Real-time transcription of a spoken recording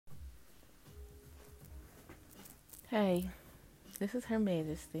Hey, this is Her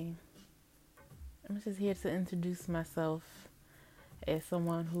Majesty. I'm just here to introduce myself as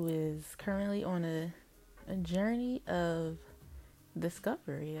someone who is currently on a journey of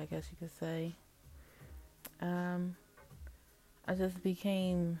discovery, I guess you could say. Um, I just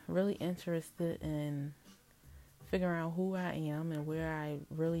became really interested in figuring out who I am and where I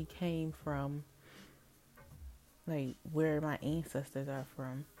really came from, like where my ancestors are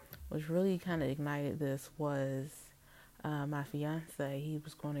from. Which really kind of ignited this was my fiance. He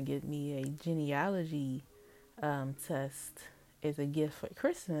was going to get me a genealogy test as a gift for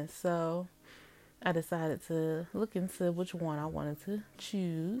Christmas. So I decided to look into which one I wanted to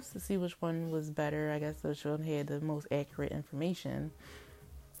choose to see which one was better. I guess which one had the most accurate information.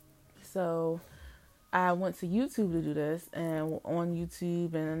 So I went to YouTube to do this, and on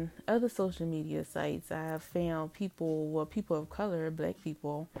YouTube and other social media sites, I have found people of color, black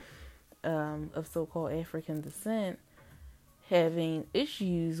people of so-called African descent, having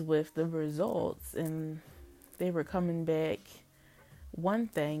issues with the results, and they were coming back one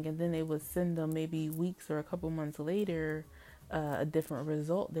thing, and then they would send them maybe weeks or a couple months later a different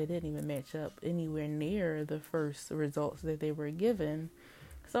result that didn't even match up anywhere near the first results that they were given.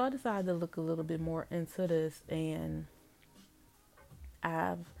 So I decided to look a little bit more into this, and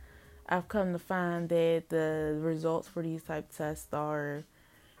I've I've come to find that the results for these type tests are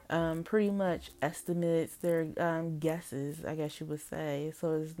pretty much estimates. They're guesses, I guess you would say.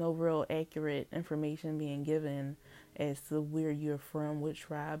 So there's no real accurate information being given as to where you're from, which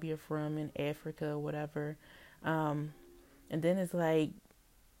tribe you're from in Africa, whatever. Um, and then it's like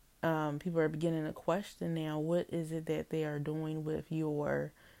people are beginning to question now, what is it that they are doing with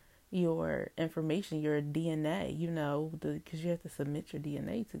your information, your DNA, because you have to submit your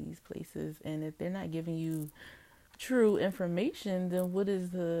DNA to these places. And if they're not giving you true information, then what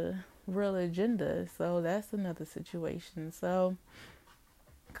is the real agenda? So that's another situation. So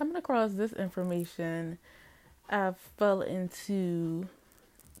coming across this information, I fell into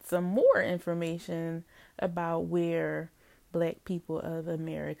some more information about where black people of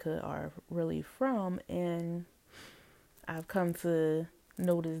America are really from, and I've come to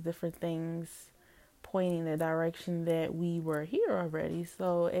notice different things pointing the direction that we were here already.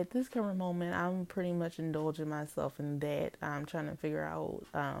 So at this current moment, I'm pretty much indulging myself in that. I'm trying to figure out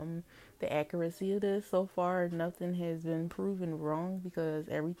the accuracy of this. So far, nothing has been proven wrong because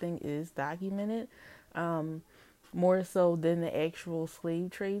everything is documented, more so than the actual slave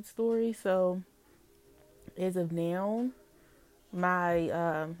trade story. So as of now,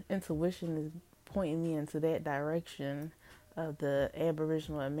 my intuition is pointing me into that direction of the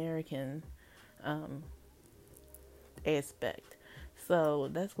Aboriginal American aspect. So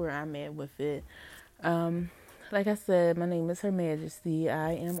that's where I'm at with it. Like I said, my name is Her Majesty.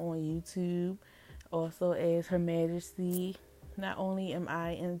 I am on YouTube also as Her Majesty. Not only am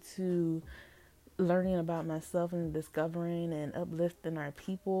I into learning about myself and discovering and uplifting our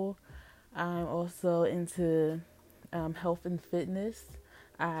people, I'm also into health and fitness.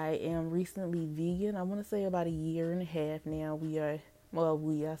 I am recently vegan. I want to say about a year and a half now. I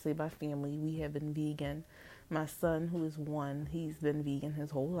say my family, we have been vegan. My son, who is one, he's been vegan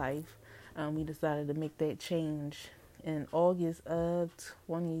his whole life. We decided to make that change in August of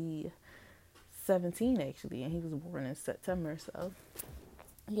 2017, actually, and he was born in September. So,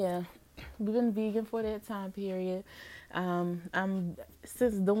 yeah, we've been vegan for that time period. I'm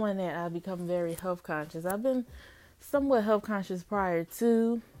since doing that, I've become very health conscious. I've been somewhat health conscious prior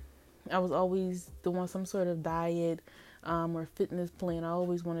to. I was always doing some sort of diet or fitness plan. I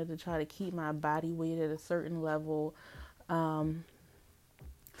always wanted to try to keep my body weight at a certain level.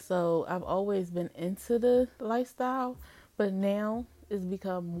 So I've always been into the lifestyle, but now it's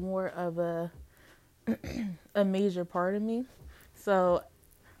become more of a major part of me. So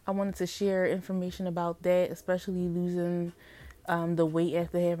I wanted to share information about that, especially losing the weight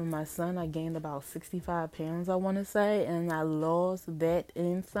after having my son. I gained about 65 pounds, I want to say, and I lost that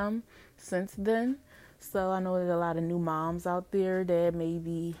and some since then. So I know there's a lot of new moms out there that may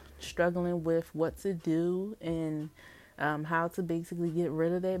be struggling with what to do and how to basically get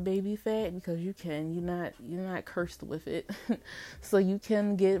rid of that baby fat, because you can. You're not cursed with it, so you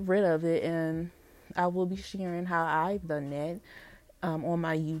can get rid of it. And I will be sharing how I've done that on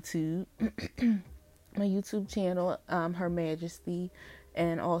my YouTube. My YouTube channel, Her Majesty,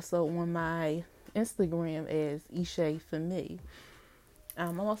 and also on my Instagram as Ishay for me.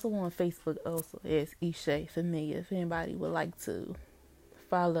 I'm also on Facebook also as Ishay for me if anybody would like to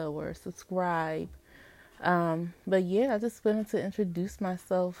follow or subscribe. But yeah, I just wanted to introduce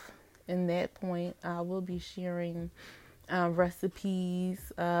myself in that point. I will be sharing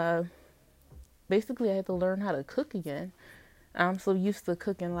recipes, basically I had to learn how to cook again. I'm so used to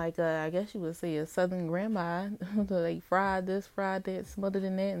cooking like I guess you would say a southern grandma, like fried this, fried that, smothered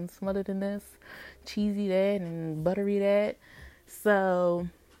in that, and smothered in this, cheesy that, and buttery that. So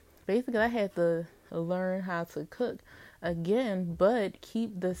basically, I had to learn how to cook again, but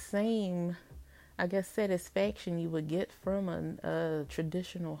keep the same, I guess, satisfaction you would get from a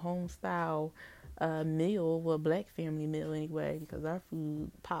traditional home style meal, well, black family meal anyway, because our food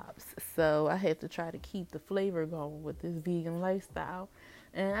pops. So I had to try to keep the flavor going with this vegan lifestyle.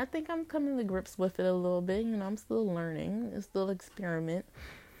 And I think I'm coming to grips with it a little bit. You know, I'm still learning. It's still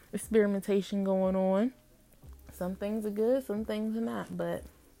experimentation going on. Some things are good, some things are not, but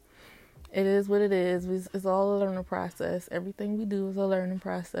it is what it is. It's all a learning process. Everything we do is a learning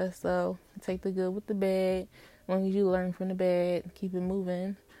process. So take the good with the bad. As long as you learn from the bad, keep it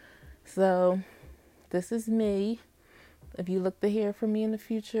moving. So this is me. If you look to hear from me in the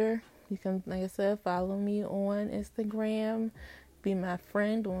future, you can, like I said, follow me on Instagram, be my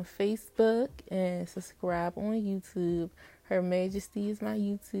friend on Facebook, and subscribe on YouTube. Her Majesty is my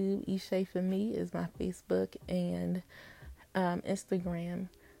YouTube. Ishay for me is my Facebook and Instagram.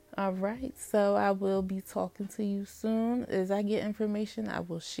 All right, so I will be talking to you soon. As I get information, I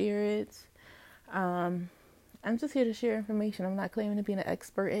will share it. I'm just here to share information. I'm not claiming to be an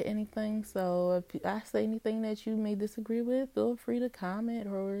expert at anything. So if I say anything that you may disagree with, feel free to comment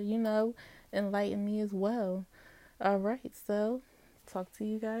or, enlighten me as well. All right, so talk to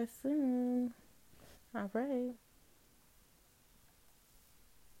you guys soon. All right.